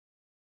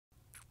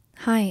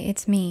Hi,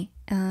 it's me,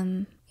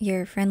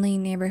 your friendly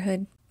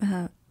neighborhood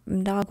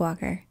dog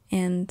walker,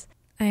 and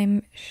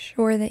I'm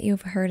sure that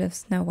you've heard of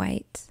Snow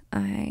White.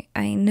 I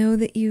know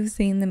that you've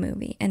seen the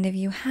movie, and if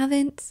you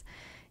haven't,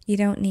 you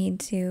don't need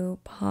to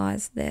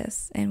pause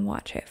this and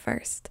watch it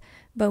first.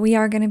 But we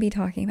are going to be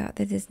talking about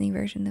the Disney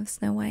version of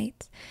Snow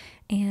White,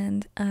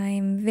 and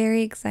I'm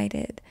very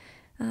excited.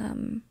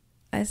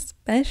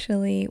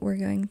 Especially, we're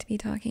going to be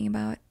talking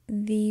about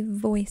the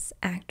voice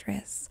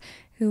actress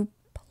who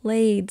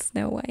played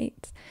Snow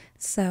White.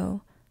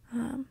 So,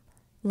 um,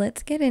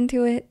 let's get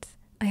into it.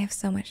 I have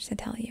so much to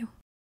tell you.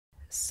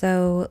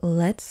 So,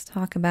 let's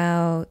talk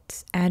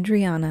about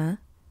Adriana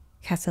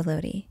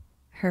Casaloti.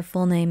 Her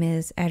full name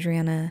is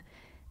Adriana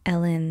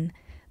Ellen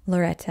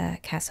Loretta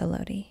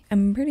Casaloti.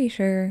 I'm pretty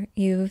sure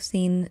you've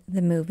seen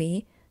the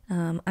movie.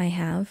 I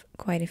have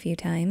quite a few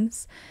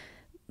times,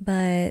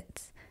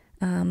 but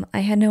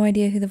I had no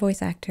idea who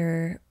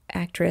the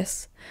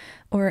actress,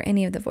 or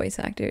any of the voice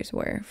actors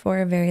were for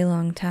a very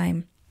long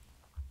time.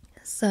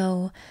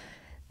 So,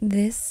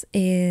 this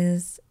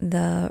is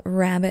the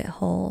rabbit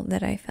hole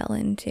that I fell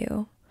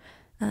into.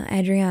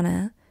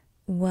 Adriana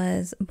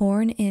was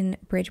born in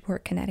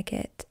Bridgeport,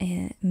 Connecticut,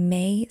 in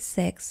May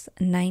 6,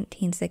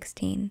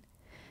 1916.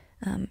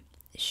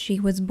 She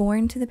was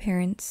born to the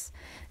parents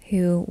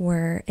who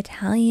were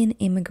Italian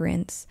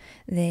immigrants.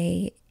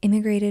 They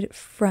immigrated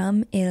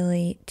from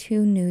Italy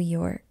to New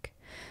York.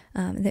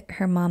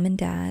 Her mom and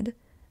dad,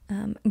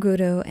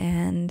 Guido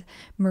and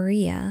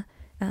Maria,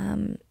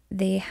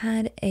 they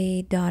had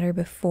a daughter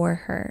before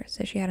her,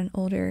 so she had an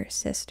older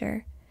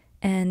sister,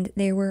 and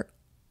they were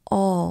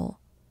all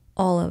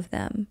of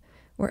them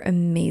were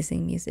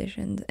amazing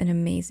musicians and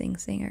amazing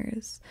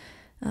singers.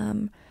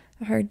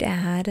 Her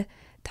dad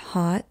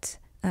taught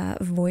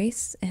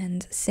voice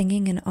and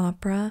singing in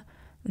opera.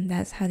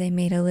 That's how they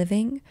made a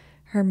living.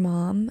 Her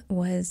mom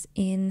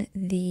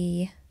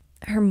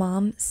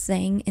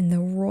sang in the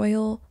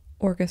Royal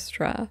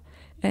Orchestra,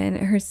 and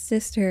her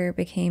sister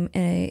became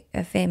a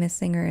famous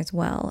singer as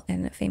well,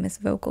 and a famous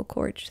vocal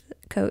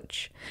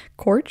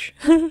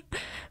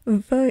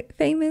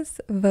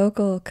famous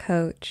vocal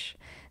coach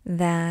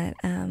that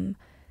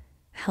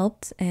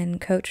helped and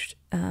coached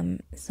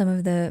some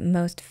of the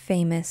most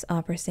famous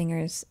opera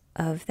singers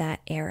of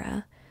that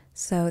era.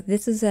 So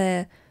this is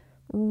a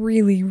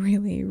really,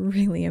 really,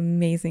 really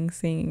amazing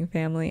singing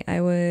family. I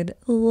would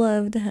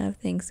love to have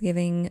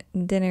Thanksgiving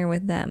dinner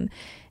with them,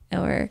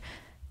 or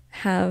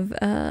have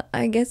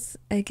I guess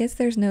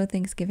there's no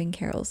Thanksgiving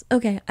carols.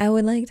 Okay, I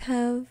would like to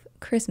have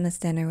Christmas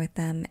dinner with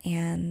them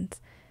and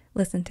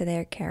listen to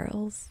their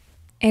carols.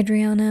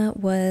 Adriana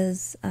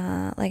was,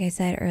 like I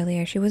said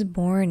earlier, she was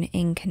born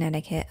in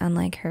Connecticut,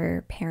 unlike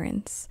her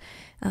parents.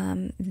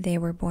 They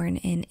were born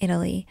in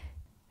Italy.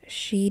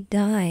 She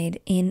died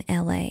in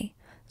LA.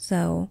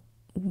 So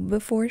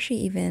before she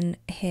even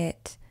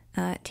hit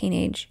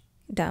teenage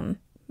dumb,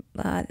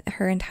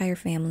 her entire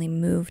family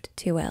moved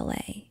to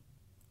LA.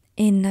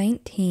 In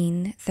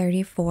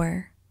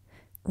 1934,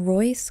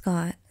 Roy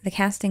Scott, the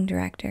casting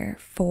director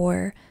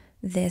for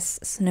this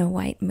Snow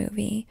White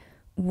movie,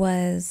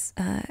 was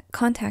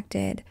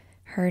contacted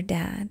her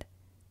dad,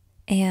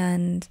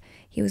 and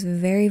he was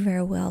very,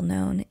 very well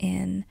known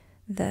in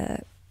the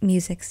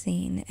music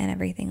scene and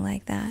everything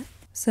like that.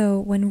 So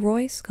when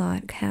Roy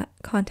Scott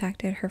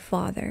contacted her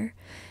father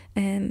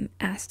and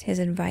asked his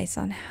advice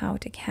on how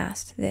to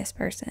cast this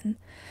person,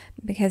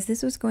 because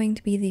this was going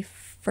to be the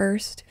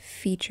first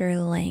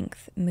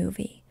feature-length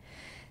movie,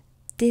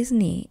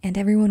 Disney and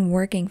everyone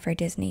working for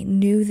Disney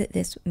knew that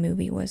this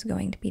movie was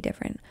going to be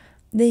different.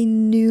 They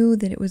knew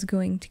that it was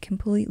going to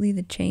completely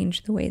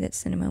change the way that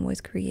cinema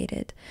was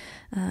created.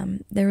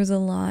 There was a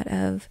lot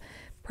of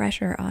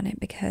pressure on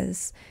it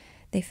because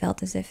they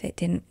felt as if it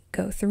didn't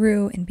go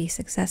through and be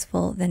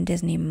successful, then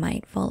Disney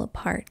might fall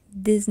apart.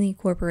 Disney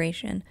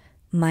Corporation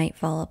might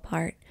fall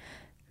apart.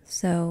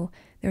 So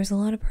there was a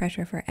lot of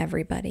pressure for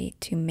everybody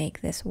to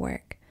make this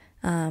work.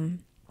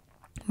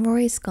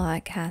 Roy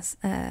Scott,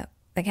 the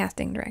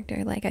casting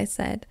director, like I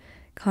said,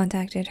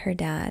 contacted her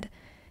dad,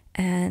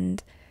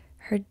 and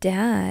her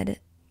dad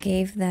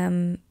gave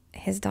them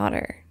his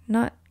daughter.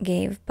 Not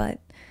gave, but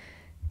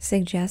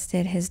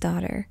suggested his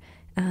daughter.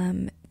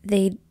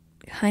 They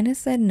kind of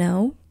said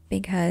no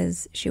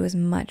because she was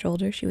much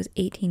older. She was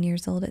 18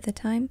 years old at the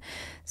time.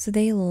 So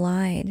they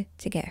lied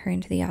to get her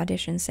into the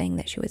audition, saying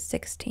that she was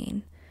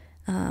 16.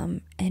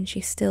 And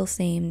she still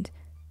seemed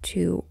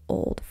too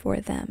old for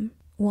them.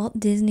 Walt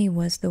Disney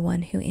was the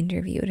one who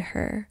interviewed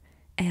her,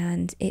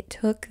 and it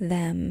took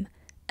them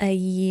a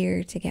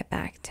year to get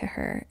back to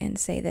her and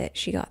say that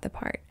she got the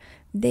part.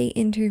 They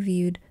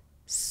interviewed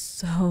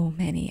so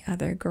many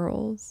other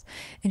girls,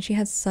 and she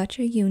had such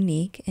a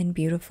unique and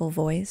beautiful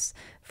voice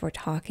for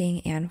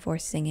talking and for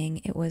singing.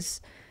 It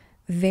was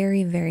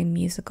very, very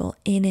musical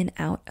in and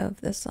out of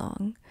the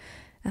song.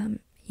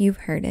 You've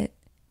heard it.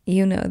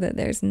 You know that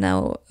there's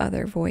no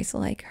other voice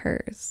like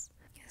hers.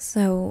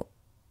 So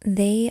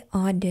they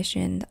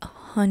auditioned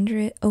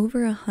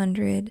over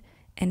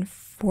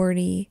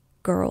 140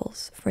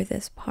 girls for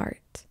this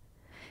part.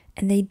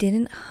 And they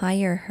didn't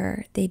hire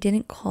her. They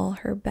didn't call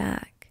her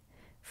back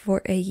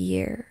for a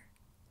year.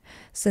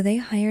 So they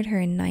hired her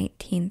in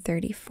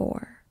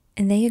 1934.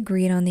 And they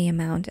agreed on the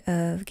amount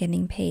of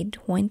getting paid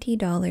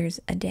 $20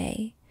 a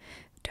day,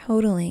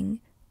 totaling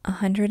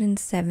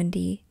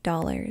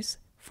 $170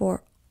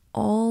 for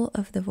all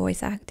of the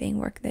voice acting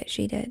work that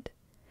she did.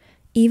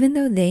 Even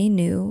though they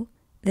knew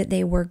that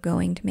they were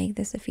going to make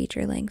this a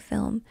feature-length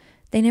film,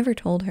 they never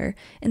told her.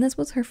 And this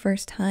was her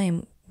first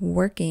time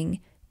working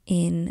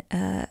in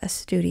a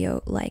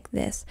studio like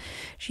this.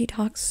 She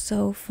talks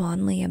so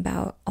fondly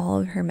about all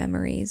of her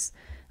memories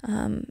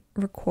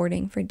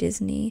recording for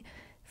Disney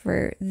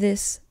for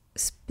this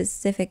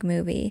specific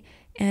movie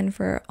and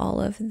for all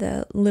of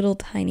the little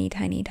tiny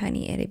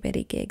itty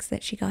bitty gigs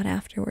that she got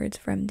afterwards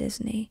from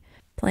Disney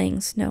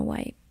playing Snow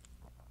White.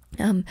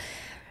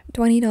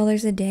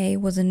 $20 a day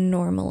was a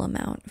normal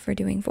amount for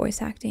doing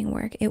voice acting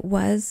work. It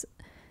was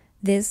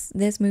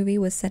this movie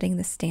was setting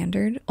the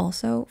standard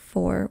also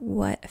for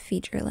what a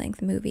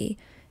feature-length movie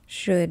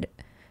should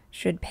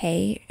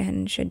pay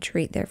and should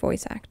treat their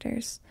voice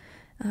actors.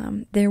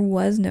 There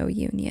was no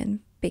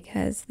union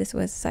because this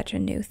was such a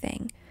new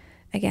thing.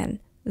 Again,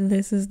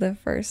 this is the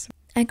first.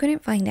 I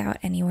couldn't find out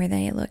anywhere that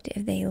I looked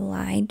if they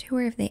lied to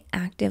her, if they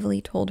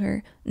actively told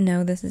her,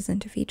 no, this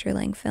isn't a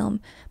feature-length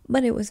film.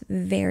 But it was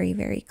very,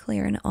 very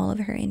clear in all of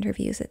her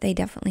interviews that they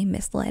definitely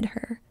misled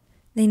her.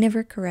 They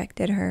never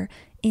corrected her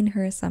in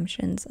her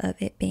assumptions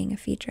of it being a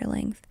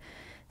feature-length.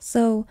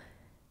 So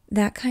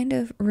that kind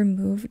of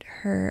removed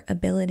her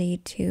ability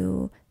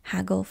to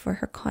haggle for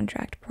her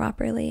contract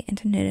properly and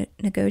to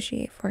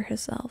negotiate for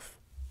herself.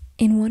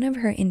 In one of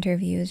her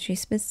interviews, she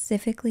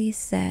specifically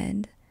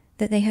said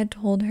that they had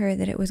told her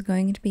that it was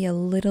going to be a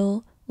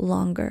little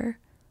longer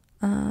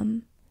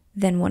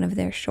than one of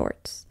their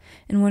shorts.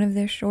 And one of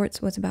their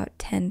shorts was about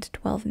 10 to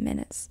 12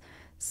 minutes.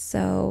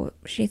 So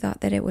she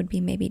thought that it would be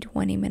maybe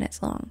 20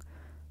 minutes long.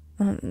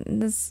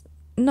 That's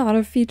not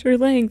a feature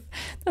length.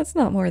 That's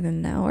not more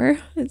than an hour.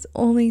 It's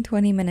only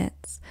 20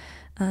 minutes.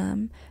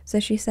 So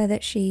she said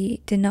that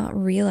she did not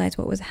realize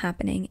what was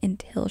happening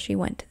until she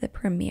went to the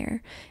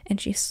premiere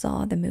and she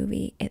saw the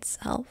movie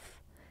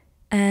itself.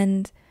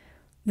 And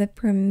the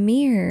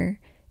premiere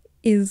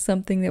is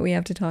something that we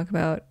have to talk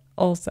about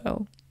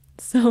also.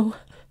 So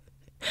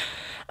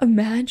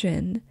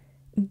imagine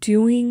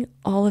doing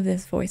all of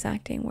this voice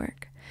acting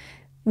work,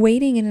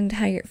 waiting an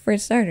entire, for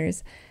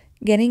starters,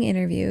 getting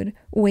interviewed,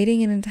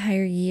 waiting an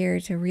entire year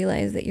to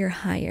realize that you're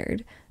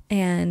hired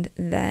and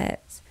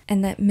that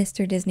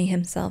Mr. Disney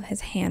himself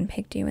has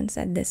handpicked you and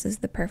said this is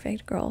the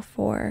perfect girl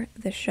for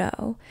the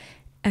show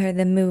or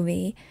the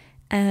movie,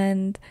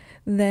 and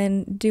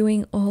then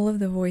doing all of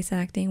the voice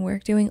acting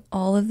work, doing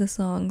all of the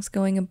songs,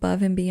 going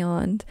above and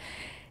beyond.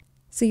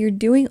 So you're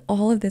doing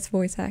all of this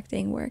voice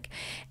acting work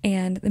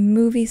and the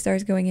movie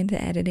starts going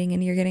into editing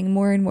and you're getting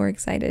more and more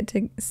excited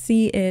to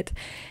see it,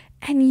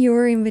 and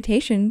your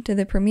invitation to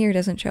the premiere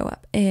doesn't show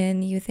up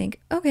and you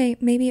think, okay,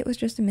 maybe it was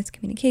just a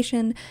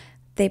miscommunication,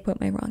 they put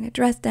my wrong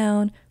address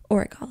down,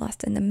 or it got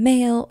lost in the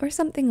mail or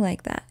something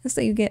like that.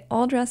 So you get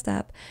all dressed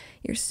up,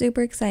 you're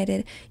super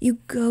excited, you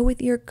go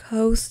with your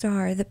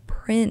co-star, the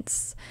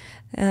prince,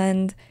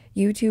 and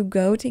you two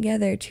go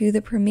together to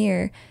the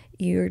premiere.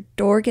 Your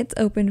door gets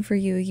open for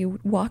you, you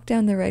walk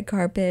down the red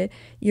carpet,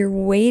 you're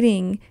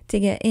waiting to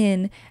get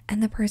in,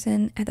 and the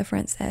person at the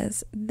front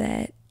says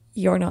that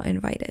you're not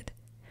invited.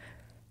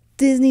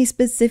 Disney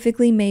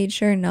specifically made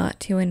sure not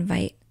to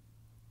invite.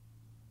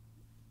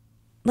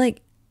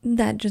 Like,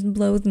 that just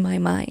blows my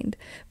mind.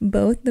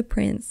 Both the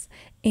prince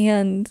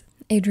and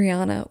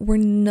Adriana were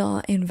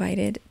not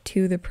invited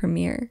to the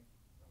premiere.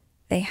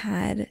 They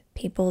had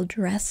people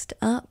dressed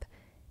up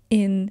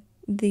in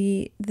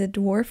the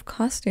dwarf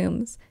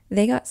costumes.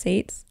 They got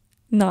seats,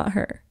 not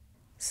her.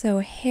 So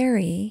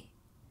Harry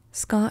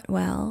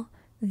Scottwell,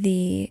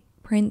 the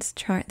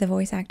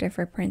voice actor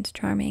for Prince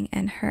Charming,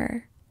 and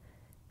her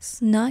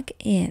snuck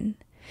in,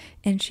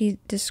 and she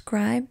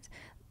described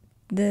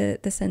the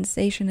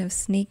sensation of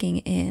sneaking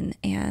in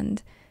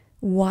and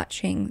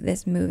watching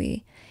this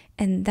movie.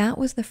 And that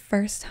was the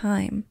first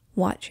time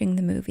watching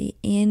the movie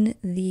in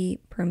the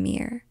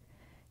premiere.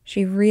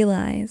 She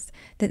realized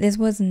that this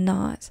was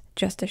not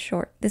just a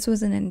short. This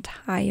was an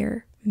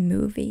entire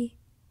movie.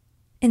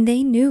 And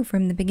they knew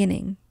from the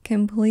beginning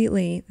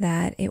completely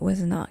that it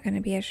was not going to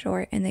be a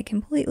short, and they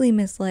completely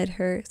misled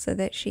her so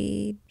that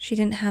she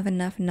didn't have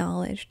enough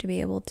knowledge to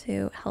be able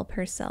to help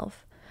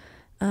herself.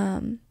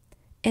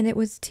 And it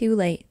was too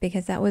late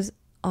because that was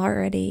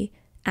already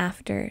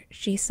after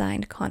she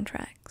signed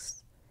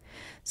contracts.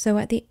 So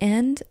at the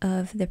end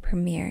of the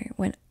premiere,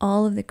 when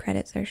all of the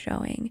credits are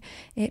showing,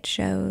 it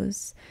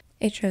shows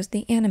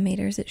the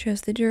animators, it shows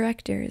the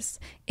directors,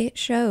 it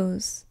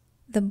shows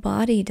the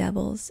body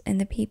doubles and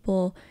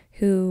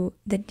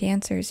the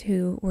dancers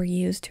who were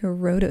used to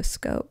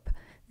rotoscope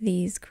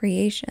these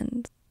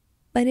creations.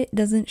 But it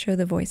doesn't show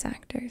the voice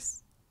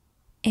actors.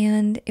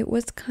 And it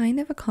was kind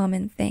of a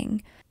common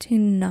thing to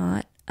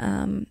not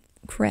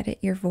credit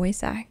your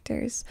voice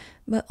actors.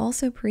 But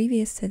also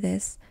previous to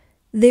this,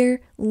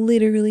 There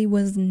literally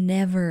was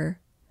never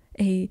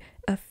a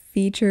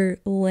feature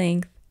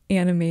length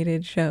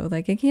animated show.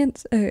 Like, I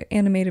can't,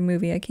 animated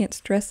movie, I can't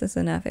stress this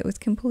enough. It was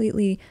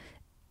completely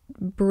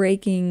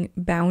breaking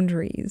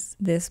boundaries,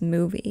 this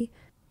movie.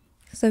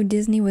 So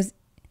Disney was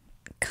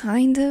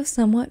kind of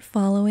somewhat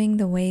following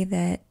the way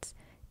that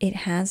it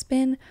has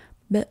been,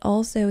 but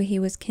also he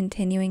was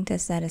continuing to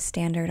set a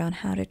standard on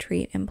how to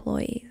treat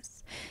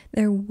employees.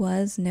 There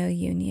was no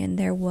union,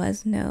 there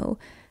was no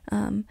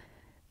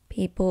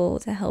people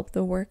to help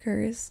the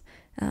workers.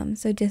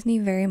 So Disney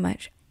very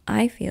much,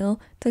 I feel,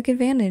 took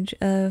advantage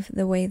of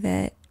the way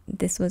that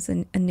this was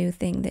a new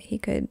thing that he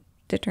could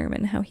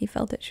determine how he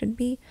felt it should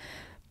be.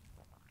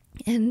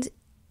 And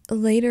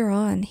later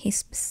on, he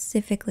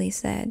specifically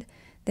said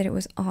that it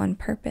was on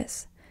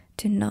purpose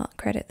to not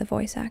credit the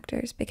voice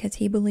actors because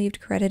he believed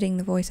crediting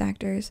the voice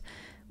actors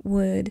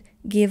would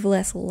give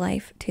less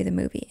life to the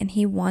movie. And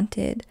he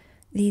wanted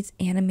these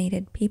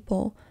animated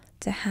people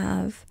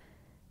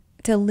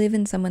to live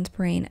in someone's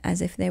brain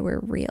as if they were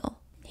real.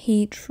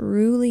 He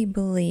truly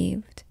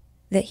believed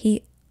that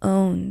he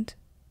owned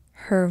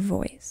her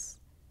voice.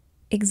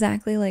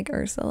 Exactly like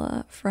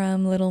Ursula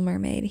from Little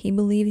Mermaid. He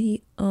believed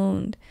he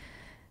owned,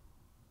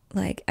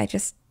 like, I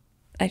just,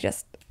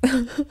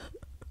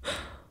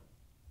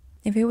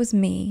 if it was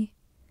me,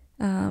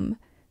 the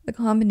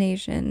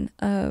combination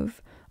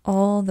of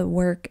all the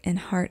work and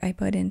heart I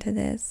put into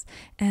this,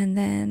 and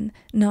then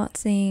not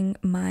seeing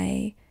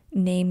my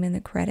name in the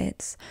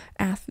credits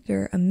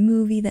after a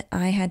movie that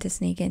I had to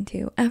sneak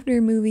into, after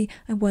a movie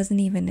I wasn't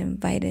even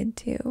invited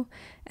to,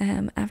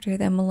 after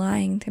them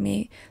lying to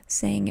me,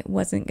 saying it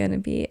wasn't going to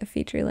be a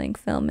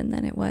feature-length film, and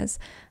then it was,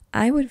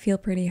 I would feel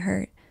pretty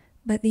hurt.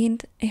 But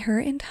her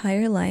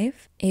entire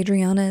life,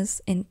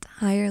 Adriana's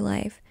entire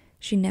life,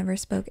 she never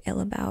spoke ill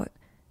about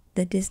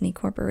the Disney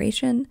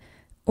Corporation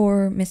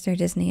or Mr.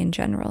 Disney in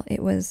general.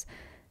 It was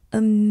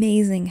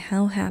amazing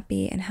how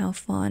happy and how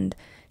fond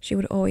she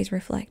would always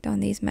reflect on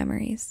these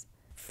memories.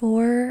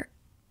 For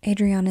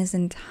Adriana's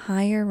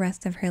entire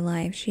rest of her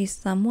life, she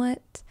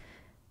somewhat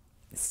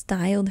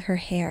styled her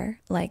hair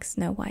like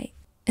Snow White.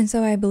 And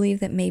so I believe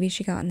that maybe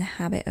she got in the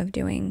habit of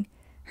doing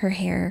her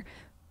hair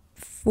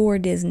for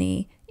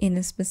Disney in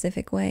a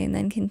specific way and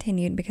then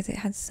continued because it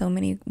had so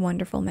many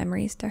wonderful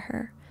memories to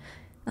her.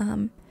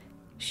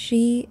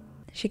 She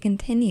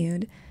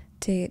continued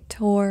to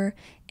tour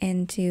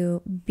and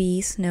to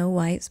be Snow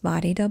White's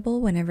body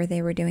double whenever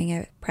they were doing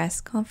a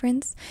press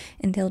conference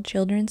until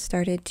children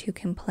started to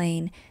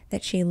complain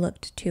that she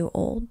looked too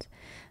old.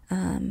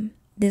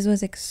 This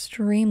was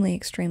extremely,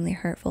 extremely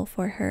hurtful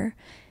for her.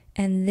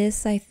 And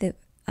this,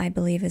 I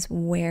believe, is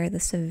where the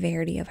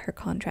severity of her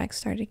contract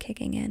started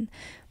kicking in,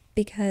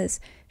 because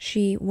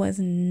she was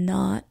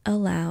not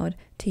allowed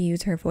to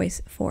use her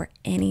voice for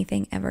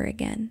anything ever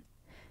again.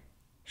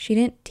 She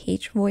didn't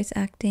teach voice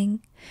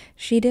acting.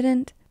 She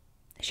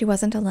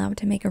wasn't allowed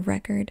to make a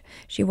record.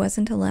 She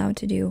wasn't allowed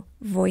to do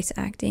voice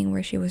acting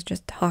where she was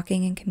just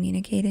talking and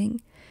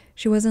communicating.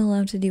 She wasn't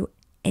allowed to do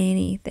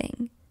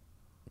anything.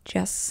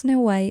 Just Snow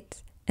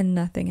White and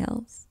nothing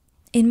else.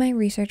 In my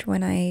research,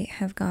 when I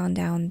have gone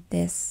down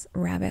this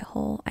rabbit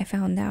hole, I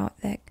found out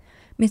that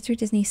Mr.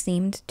 Disney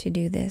seemed to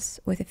do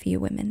this with a few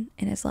women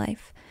in his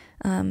life.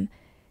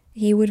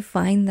 He would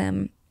find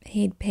them,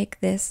 he'd pick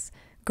this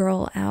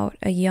girl out,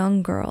 a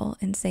young girl,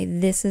 and say,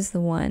 this is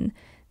the one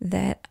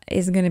that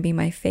is going to be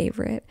my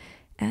favorite,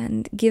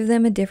 and give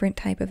them a different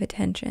type of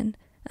attention.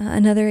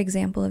 Another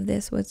example of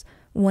this was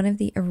one of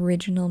the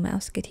original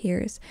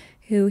Mouseketeers,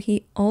 who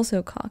he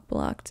also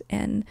cock-blocked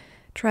and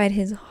tried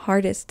his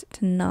hardest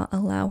to not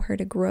allow her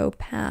to grow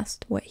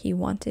past what he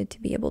wanted to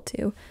be able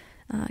to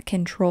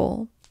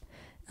control.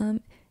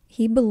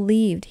 He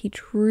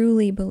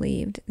truly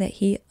believed that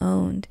he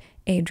owned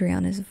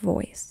Adriana's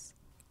voice.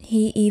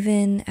 He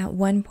even, at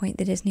one point,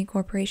 the Disney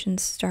Corporation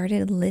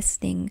started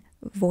listing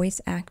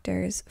voice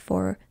actors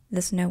for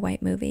the Snow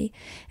White movie,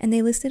 and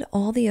they listed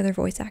all the other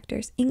voice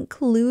actors,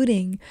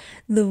 including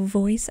the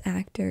voice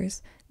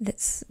actors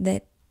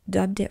that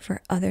dubbed it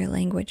for other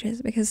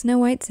languages, because Snow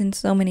White's in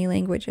so many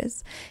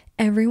languages.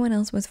 Everyone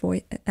else was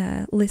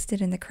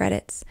listed in the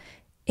credits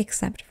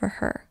except for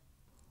her.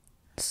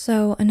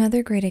 So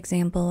another great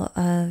example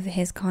of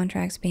his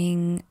contracts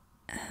being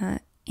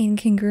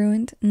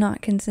incongruent,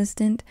 not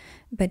consistent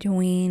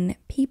between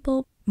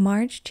people.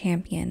 Marge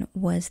Champion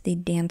was the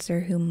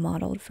dancer who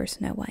modeled for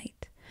Snow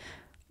White.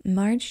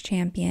 Marge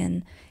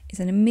Champion is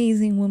an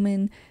amazing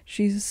woman.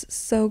 She's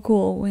so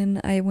cool. When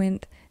I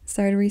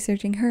started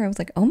researching her, I was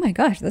like, oh my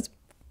gosh, this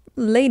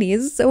lady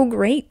is so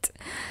great.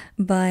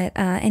 But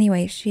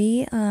anyway,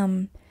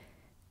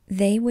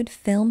 they would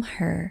film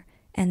her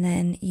and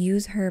then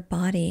use her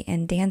body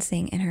and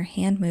dancing and her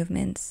hand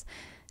movements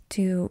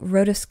to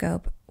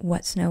rotoscope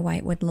what Snow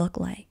White would look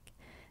like.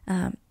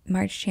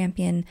 Marge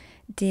Champion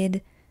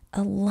did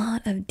a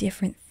lot of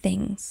different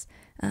things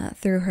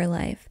through her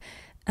life.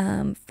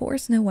 For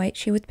Snow White,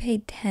 she was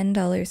paid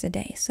 $10 a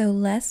day, so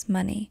less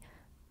money.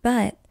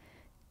 But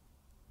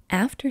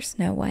after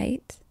Snow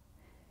White,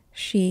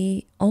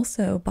 She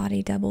also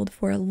body doubled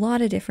for a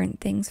lot of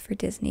different things for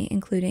Disney,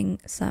 including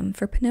some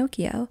for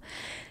Pinocchio.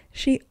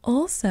 She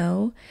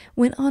also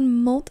went on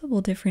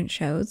multiple different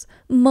shows,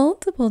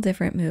 multiple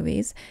different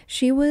movies.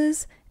 She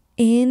was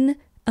in,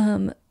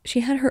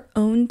 she had her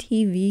own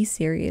TV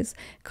series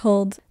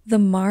called The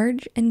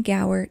Marge and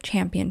Gower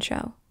Champion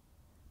Show.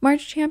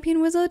 Marge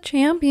Champion was a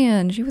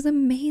champion. She was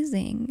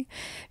amazing.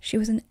 She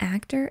was an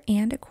actor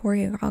and a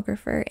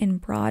choreographer in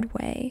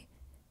Broadway.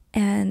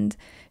 And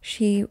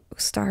she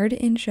starred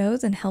in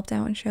shows and helped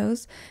out in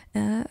shows,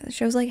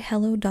 shows like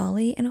Hello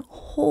Dolly and a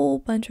whole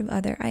bunch of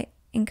other. I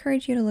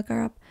encourage you to look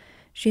her up.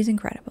 She's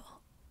incredible.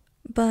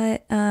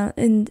 But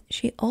and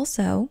she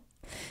also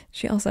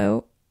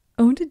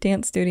owned a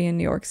dance studio in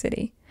New York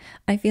City.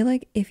 I feel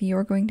like if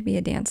you're going to be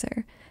a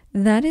dancer,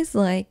 that is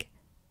like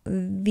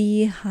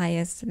the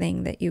highest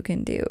thing that you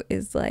can do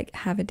is like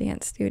have a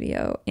dance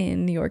studio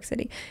in New York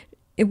City.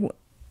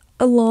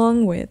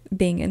 Along with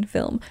being in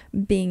film,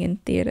 being in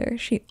theater,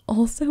 she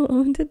also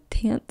owned a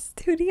dance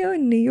studio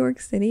in New York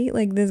City.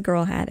 Like, this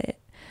girl had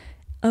it.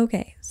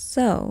 Okay,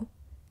 so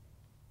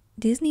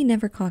Disney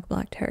never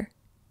cock-blocked her.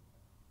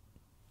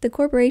 The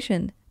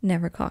corporation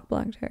never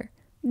cock-blocked her.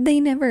 They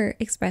never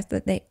expressed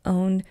that they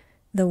owned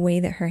the way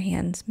that her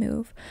hands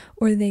move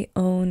or they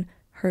own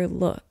her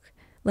look.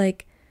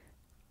 Like,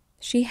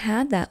 she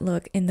had that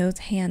look in those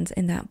hands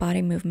in that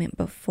body movement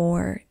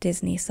before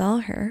Disney saw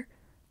her.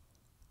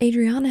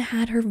 Adriana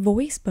had her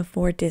voice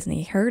before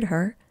Disney heard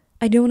her.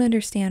 I don't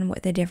understand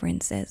what the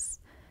difference is.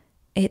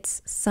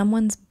 It's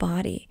someone's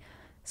body.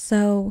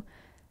 So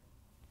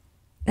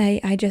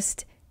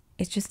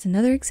it's just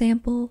another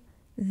example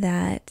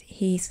that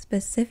he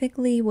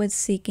specifically was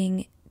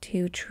seeking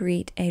to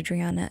treat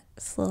Adriana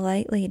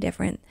slightly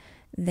different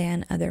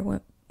than other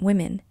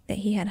women that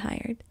he had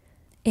hired.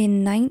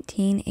 In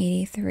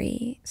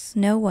 1983,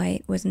 Snow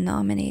White was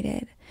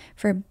nominated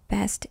for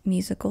Best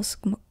Musical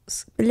Score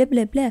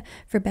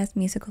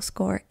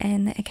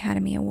and the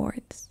Academy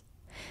Awards.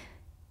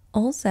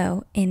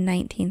 Also, in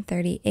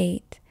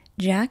 1938,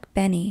 Jack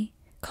Benny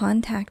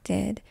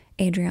contacted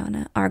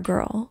Adriana, our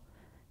girl,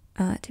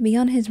 to be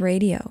on his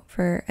radio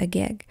for a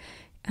gig.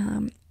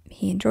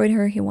 He enjoyed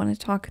her, he wanted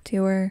to talk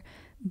to her,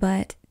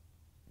 but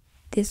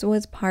this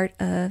was part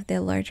of the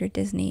larger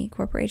Disney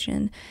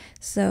corporation.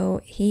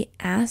 So he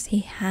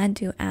had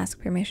to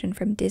ask permission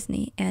from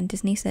Disney, and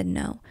Disney said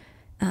no.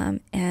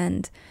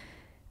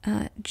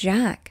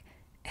 Jack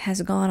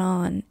has gone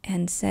on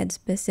and said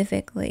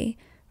specifically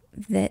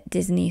that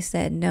Disney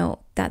said, no,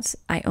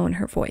 I own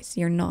her voice.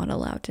 You're not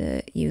allowed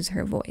to use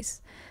her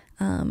voice.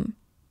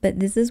 But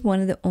this is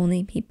one of the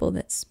only people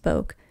that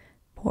spoke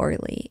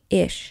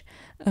poorly-ish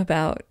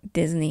about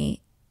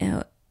Disney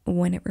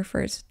when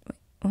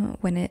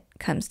it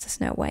comes to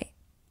Snow White.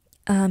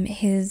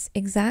 His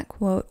exact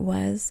quote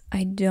was,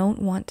 "I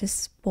don't want to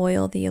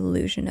spoil the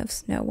illusion of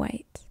Snow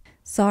White.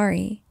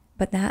 Sorry,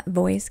 but that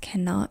voice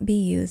cannot be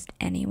used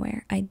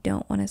anywhere. I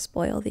don't want to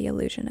spoil the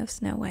illusion of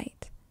Snow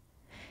White."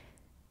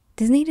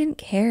 Disney didn't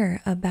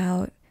care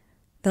about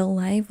the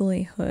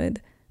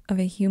livelihood of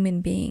a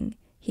human being.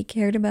 He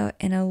cared about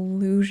an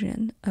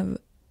illusion of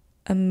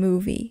a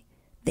movie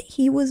that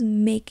he was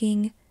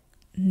making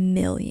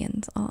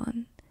millions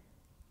on.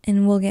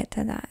 And we'll get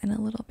to that in a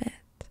little bit.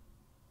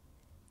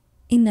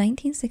 In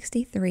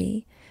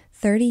 1963,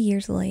 30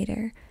 years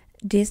later,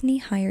 Disney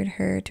hired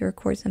her to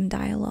record some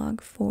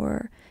dialogue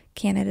for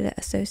Canada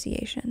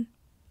Association.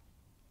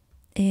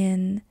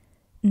 In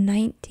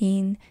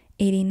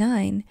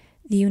 1989,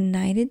 the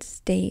United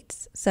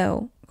States,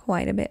 so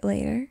quite a bit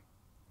later,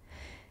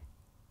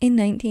 in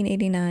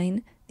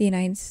 1989, the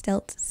United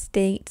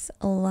States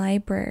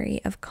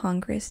Library of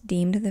Congress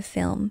deemed the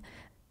film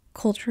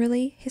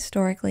culturally,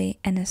 historically,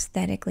 and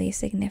aesthetically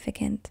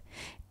significant,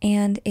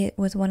 and it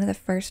was one of the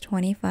first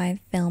 25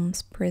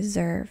 films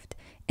preserved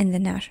in the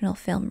National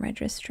Film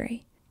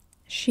Registry.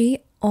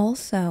 She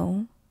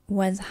also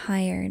was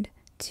hired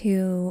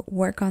to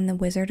work on The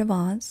Wizard of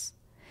Oz,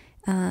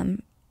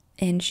 and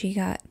she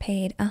got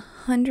paid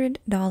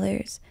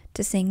 $100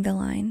 to sing the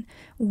line,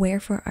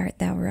 "Wherefore art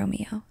thou,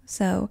 Romeo?"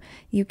 So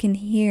you can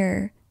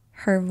hear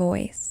her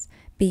voice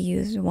be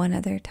used one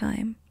other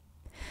time.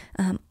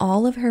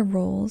 All of her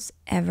roles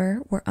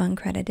ever were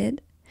uncredited.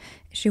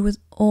 She was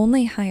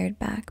only hired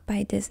back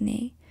by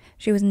Disney.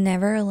 She was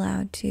never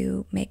allowed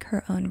to make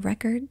her own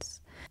records.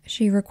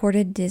 She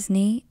recorded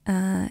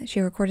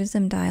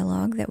some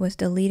dialogue that was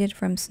deleted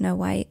from Snow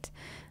White,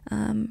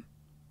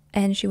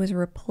 and she was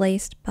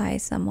replaced by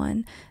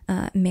someone,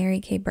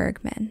 Mary Kay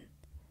Bergman.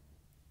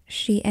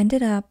 She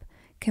ended up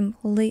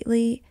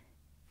completely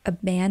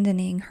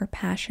abandoning her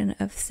passion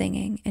of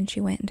singing, and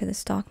she went into the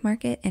stock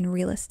market and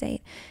real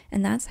estate,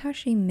 and that's how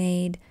she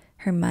made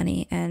her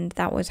money, and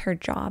that was her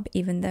job,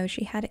 even though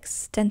she had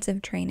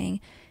extensive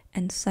training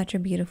and such a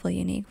beautiful,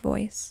 unique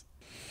voice.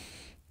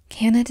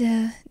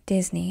 Canada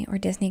Disney, or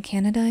Disney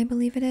Canada, I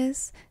believe it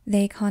is,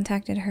 they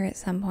contacted her at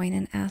some point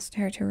and asked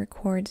her to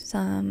record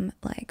some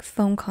like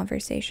phone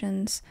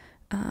conversations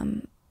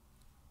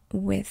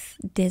with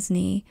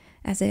Disney,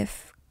 as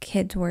if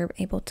kids were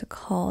able to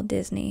call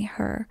Disney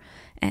her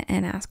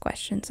and ask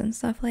questions and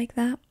stuff like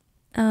that.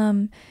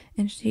 And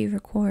she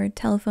recorded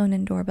telephone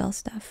and doorbell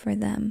stuff for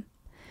them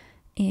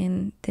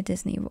in the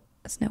Disney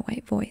Snow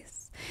White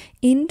voice.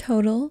 In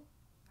total,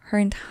 her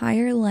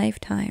entire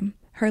lifetime,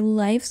 her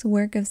life's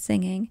work of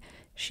singing,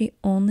 she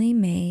only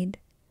made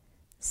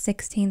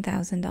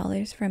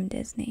 $16,000 from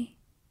Disney.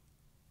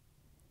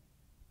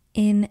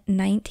 In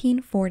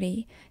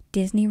 1940,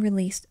 Disney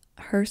released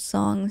her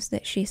songs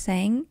that she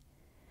sang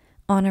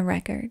on a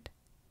record.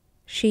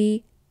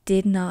 She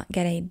did not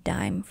get a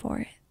dime for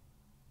it.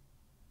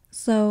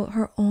 So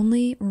her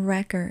only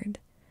record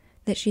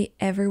that she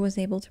ever was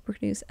able to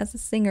produce as a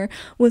singer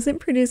wasn't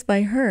produced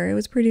by her. It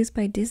was produced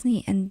by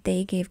Disney, and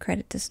they gave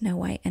credit to Snow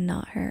White and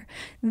not her.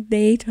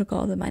 They took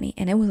all the money,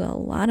 and it was a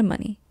lot of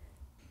money.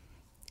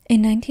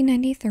 In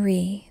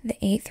 1993, the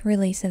 8th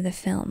release of the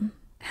film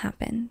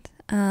happened,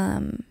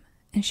 and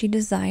she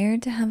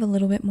desired to have a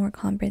little bit more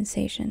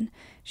compensation.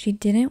 She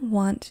didn't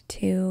want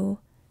to,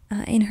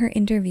 in her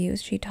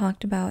interviews, she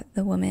talked about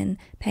the woman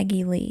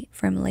Peggy Lee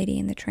from Lady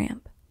and the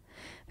Tramp.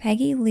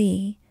 Peggy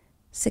Lee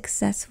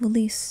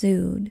successfully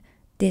sued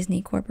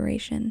Disney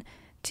Corporation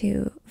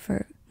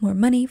for more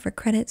money, for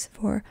credits,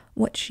 for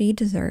what she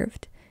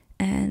deserved,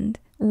 and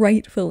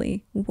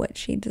rightfully what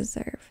she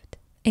deserved.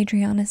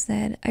 Adriana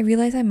said, "I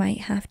realize I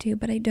might have to,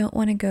 but I don't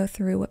want to go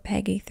through what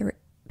Peggy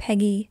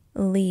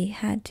Lee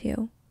had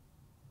to."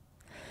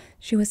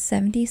 She was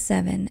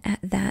 77 at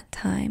that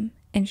time,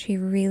 and she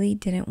really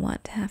didn't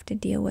want to have to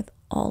deal with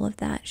all of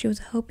that. She was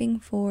hoping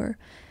for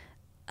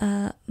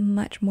a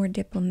much more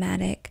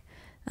diplomatic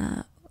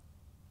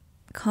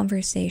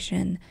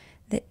conversation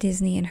that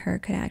Disney and her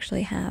could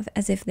actually have,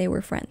 as if they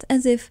were friends,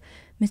 as if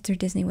Mr.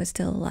 Disney was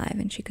still alive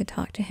and she could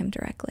talk to him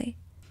directly.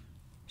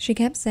 She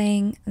kept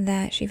saying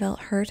that she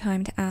felt her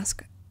time to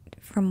ask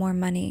for more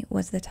money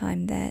was the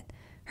time that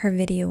her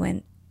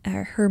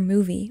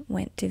movie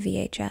went to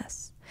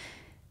VHS.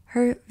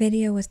 Her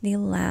video was the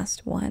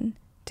last one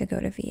to go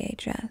to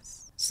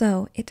VHS.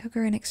 So it took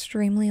her an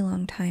extremely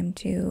long time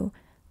to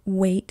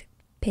wait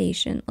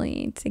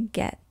patiently to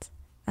get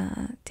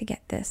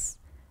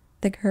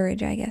the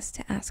courage, I guess,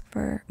 to ask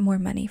for more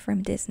money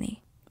from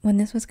Disney. When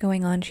this was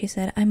going on, she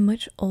said, "I'm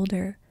much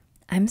older.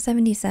 I'm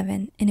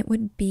 77, and it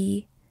would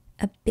be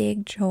a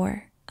big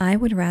chore. I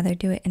would rather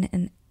do it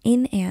in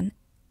an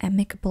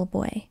amicable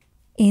way."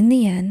 In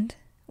the end,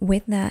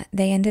 with that,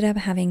 they ended up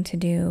having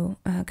to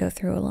go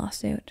through a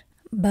lawsuit.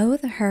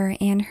 Both her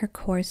and her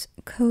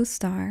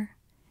co-star,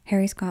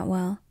 Harry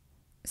Scottwell,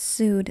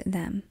 sued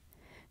them.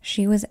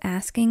 She was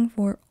asking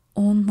for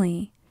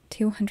only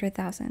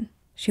 $200,000.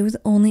 She was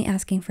only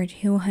asking for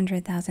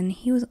 $200,000.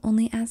 He was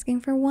only asking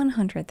for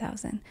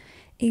 $100,000.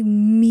 A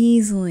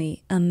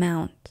measly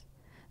amount.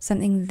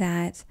 Something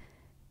that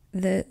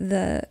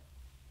the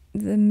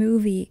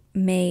movie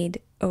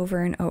made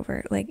over and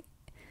over. Like,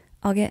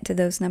 I'll get to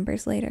those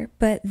numbers later,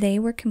 but they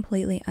were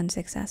completely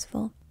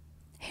unsuccessful.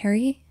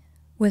 Harry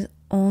was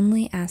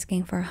only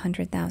asking for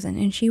 $100,000,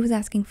 and she was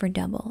asking for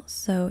double,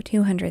 so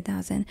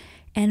 $200,000,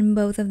 and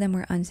both of them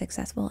were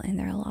unsuccessful in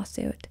their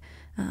lawsuit.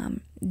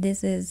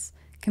 This is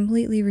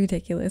completely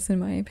ridiculous in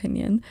my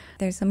opinion.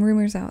 There's some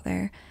rumors out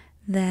there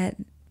that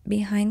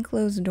behind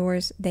closed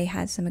doors they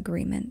had some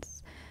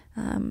agreements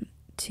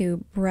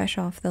to brush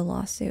off the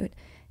lawsuit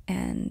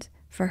and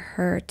for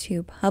her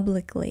to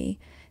publicly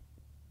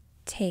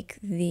take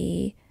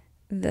the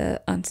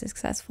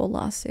unsuccessful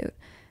lawsuit.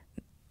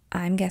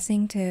 I'm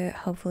guessing to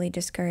hopefully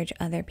discourage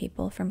other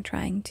people from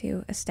trying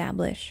to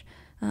establish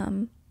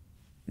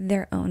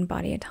their own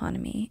body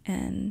autonomy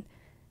and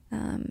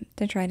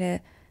to try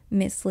to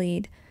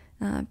mislead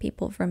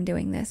people from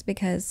doing this,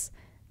 because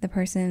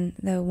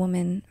the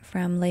woman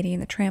from Lady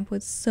and the Tramp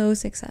was so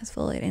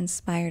successful. It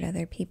inspired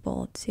other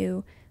people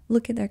to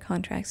look at their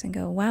contracts and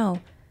go,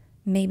 wow,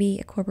 maybe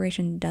a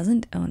corporation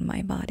doesn't own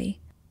my body.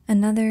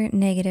 Another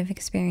negative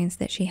experience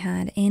that she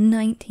had in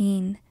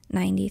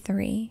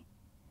 1993,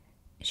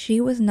 she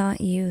was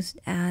not used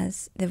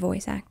as the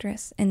voice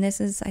actress. And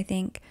this is, I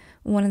think,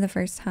 one of the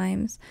first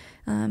times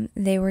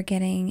they were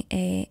getting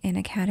an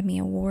Academy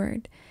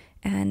Award,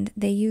 and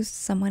they used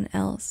someone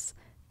else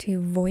to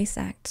voice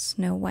act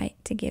Snow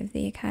White to give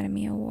the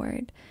Academy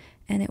Award.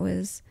 And it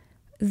was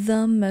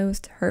the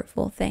most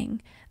hurtful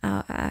thing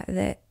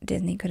that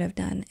Disney could have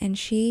done. And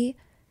she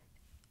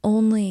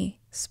only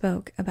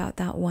spoke about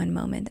that one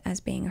moment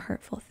as being a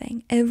hurtful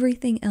thing.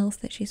 Everything else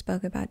that she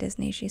spoke about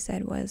Disney, she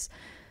said, was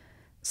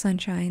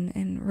sunshine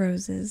and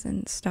roses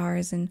and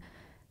stars, and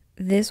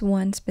this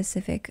one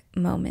specific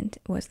moment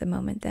was the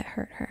moment that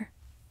hurt her.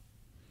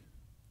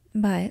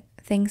 But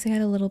things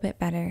got a little bit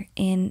better.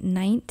 In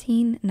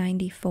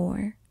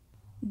 1994,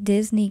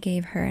 Disney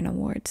gave her an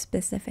award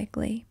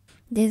specifically.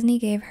 Disney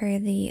gave her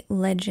the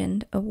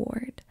Legend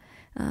Award.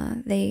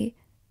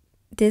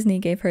 Disney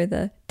gave her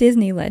the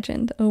Disney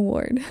Legend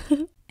Award.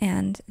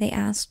 And they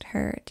asked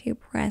her to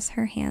press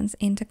her hands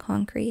into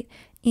concrete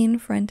in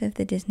front of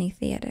the Disney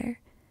Theater.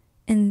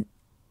 And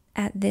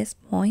at this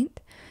point,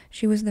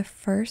 she was the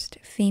first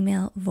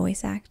female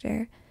voice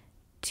actor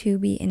to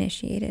be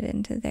initiated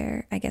into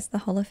their, I guess, the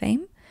Hall of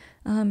Fame,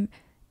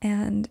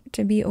 and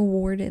to be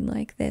awarded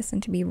like this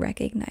and to be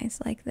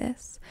recognized like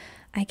this.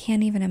 I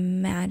can't even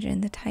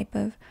imagine the type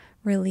of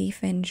relief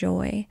and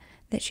joy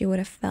that she would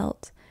have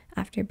felt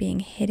after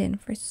being hidden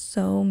for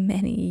so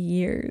many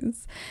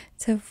years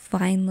to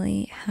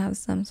finally have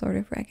some sort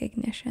of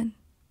recognition.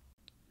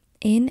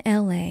 In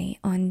LA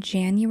on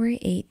January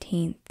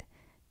 18th,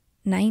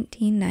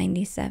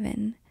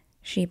 1997,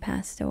 she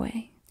passed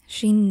away.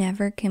 She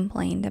never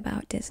complained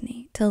about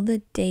Disney till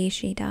the day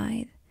she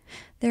died.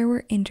 There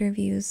were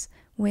interviews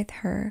with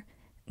her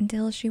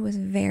until she was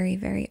very,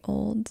 very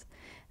old,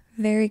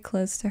 very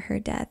close to her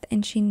death,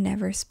 and she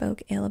never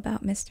spoke ill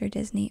about Mr.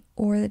 Disney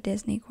or the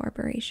Disney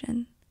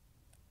Corporation.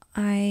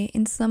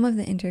 In some of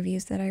the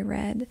interviews that I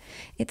read,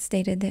 it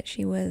stated that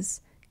she was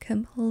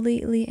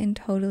completely and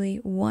totally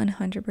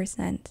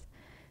 100%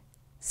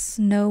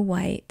 Snow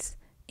White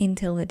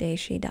until the day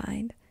she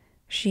died.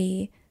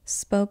 She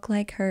spoke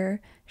like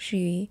her,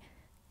 she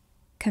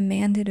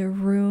commanded a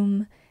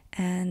room,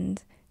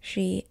 and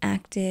she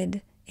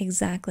acted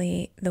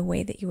exactly the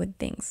way that you would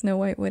think Snow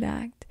White would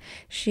act.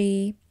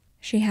 She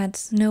had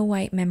Snow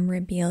White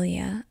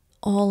memorabilia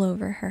all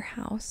over her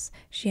house.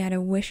 She had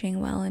a wishing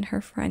well in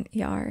her front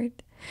yard.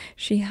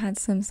 She had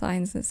some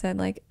signs that said,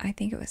 like, I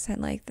think it was said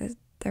like the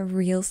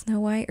real Snow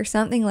White or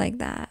something like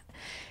that.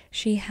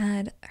 She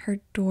had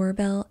her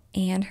doorbell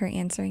and her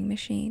answering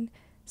machine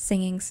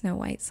singing Snow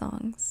White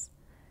songs.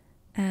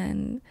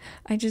 And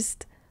I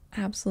just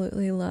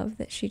absolutely love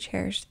that she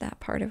cherished that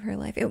part of her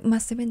life. It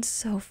must have been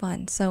so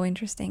fun, so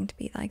interesting to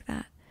be like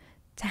that,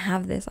 to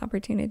have this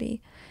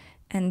opportunity.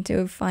 And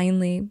to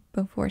finally,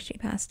 before she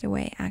passed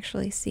away,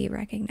 actually see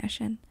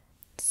recognition.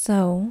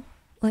 So,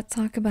 let's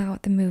talk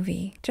about the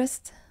movie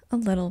just a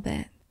little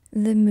bit.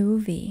 The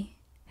movie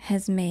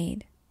has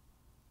made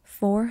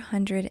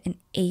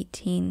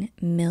 $418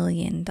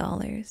 million.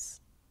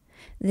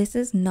 This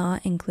is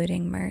not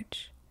including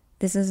merch.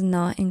 This is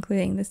not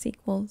including the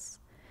sequels.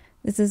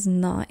 This is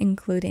not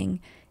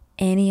including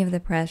any of the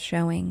press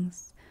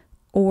showings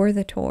or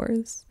the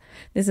tours.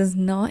 This is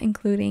not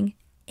including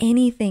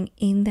anything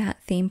in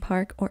that theme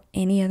park or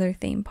any other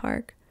theme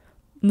park,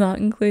 not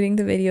including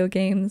the video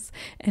games,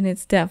 and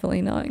it's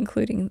definitely not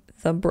including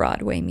the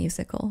Broadway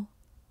musical.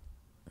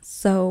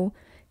 So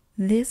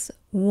this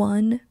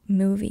one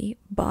movie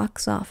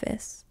box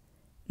office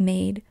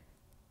made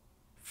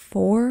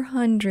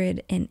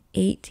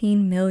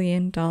 $418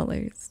 million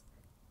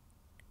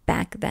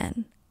back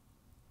then.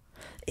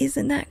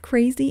 Isn't that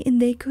crazy? And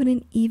they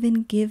couldn't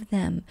even give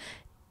them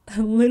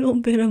a little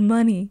bit of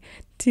money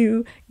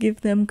to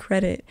give them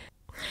credit.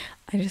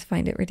 I just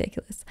find it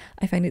ridiculous.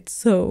 I find it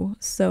so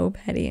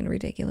petty and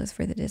ridiculous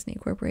for the Disney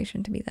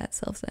Corporation to be that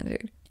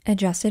self-centered.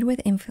 Adjusted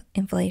with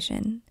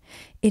inflation,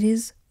 it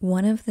is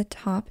one of the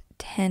top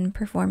 10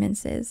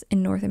 performances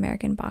in North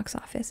American box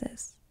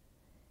offices.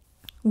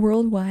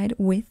 Worldwide,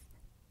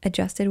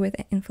 adjusted with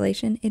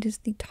inflation, it is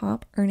the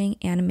top earning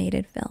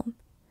animated film.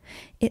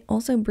 It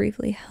also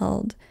briefly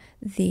held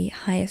the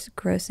highest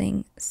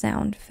grossing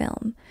sound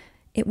film.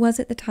 It was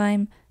at the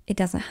time. It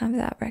doesn't have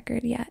that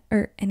record yet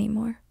or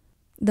anymore.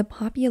 The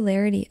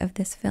popularity of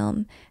this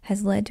film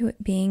has led to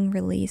it being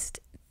released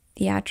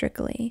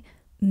theatrically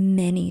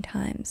many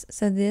times.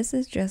 So this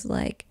is just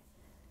like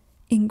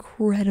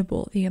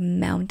incredible, the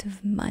amount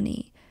of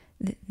money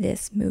that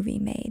this movie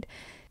made.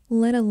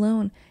 Let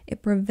alone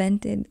it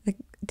prevented the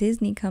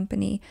Disney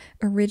company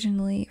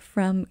originally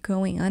from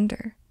going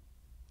under.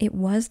 It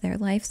was their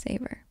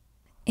lifesaver.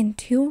 In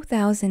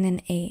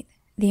 2008,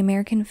 the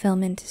American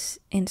Film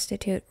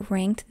Institute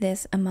ranked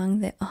this among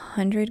the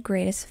 100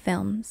 greatest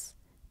films,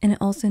 and it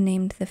also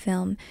named the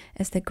film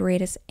as the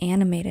greatest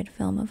animated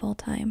film of all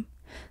time.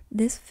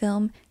 This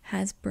film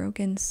has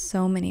broken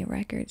so many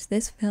records.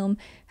 This film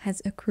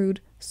has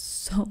accrued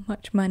so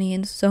much money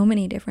in so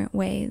many different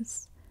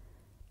ways.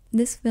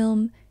 This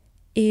film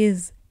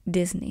is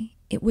Disney.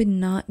 It would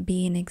not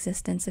be in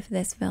existence if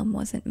this film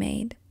wasn't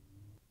made.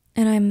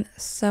 And I'm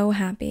so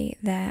happy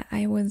that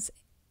I was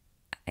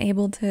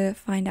able to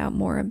find out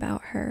more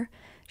about her.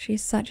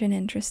 She's such an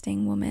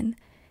interesting woman,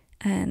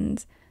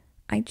 and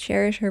I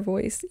cherish her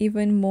voice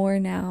even more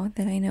now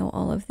that I know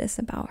all of this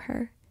about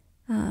her.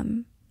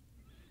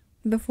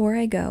 Before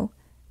I go,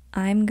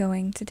 I'm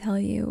going to tell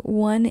you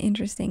one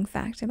interesting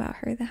fact about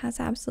her that has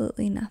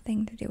absolutely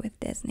nothing to do with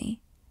Disney.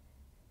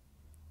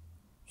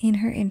 In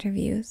her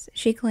interviews,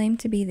 she claimed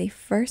to be the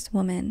first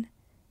woman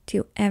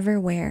to ever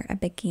wear a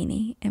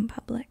bikini in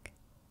public.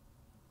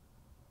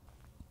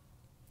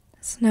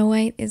 Snow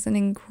White is an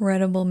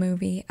incredible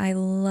movie. I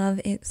love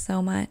it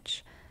so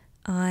much.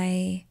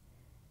 I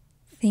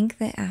think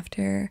that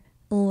after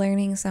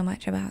learning so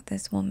much about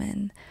this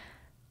woman,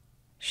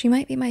 she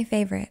might be my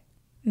favorite.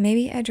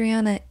 Maybe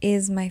Adriana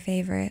is my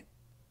favorite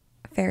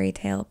fairy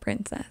tale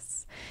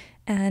princess.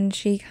 And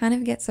she kind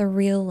of gets a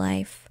real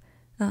life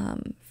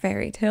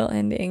fairy tale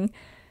ending.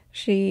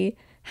 She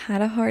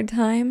had a hard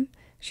time.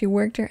 She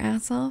worked her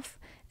ass off.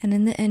 And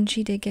in the end,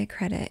 she did get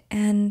credit.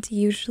 And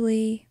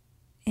usually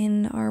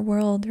in our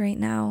world right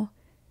now,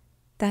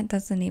 that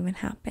doesn't even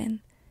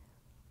happen.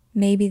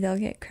 Maybe they'll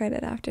get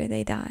credit after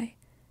they die,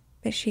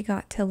 but she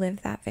got to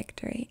live that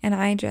victory. And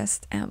I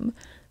just am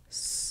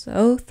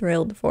so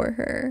thrilled for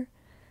her.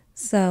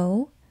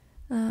 So,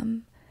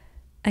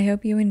 I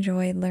hope you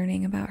enjoyed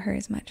learning about her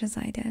as much as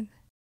I did.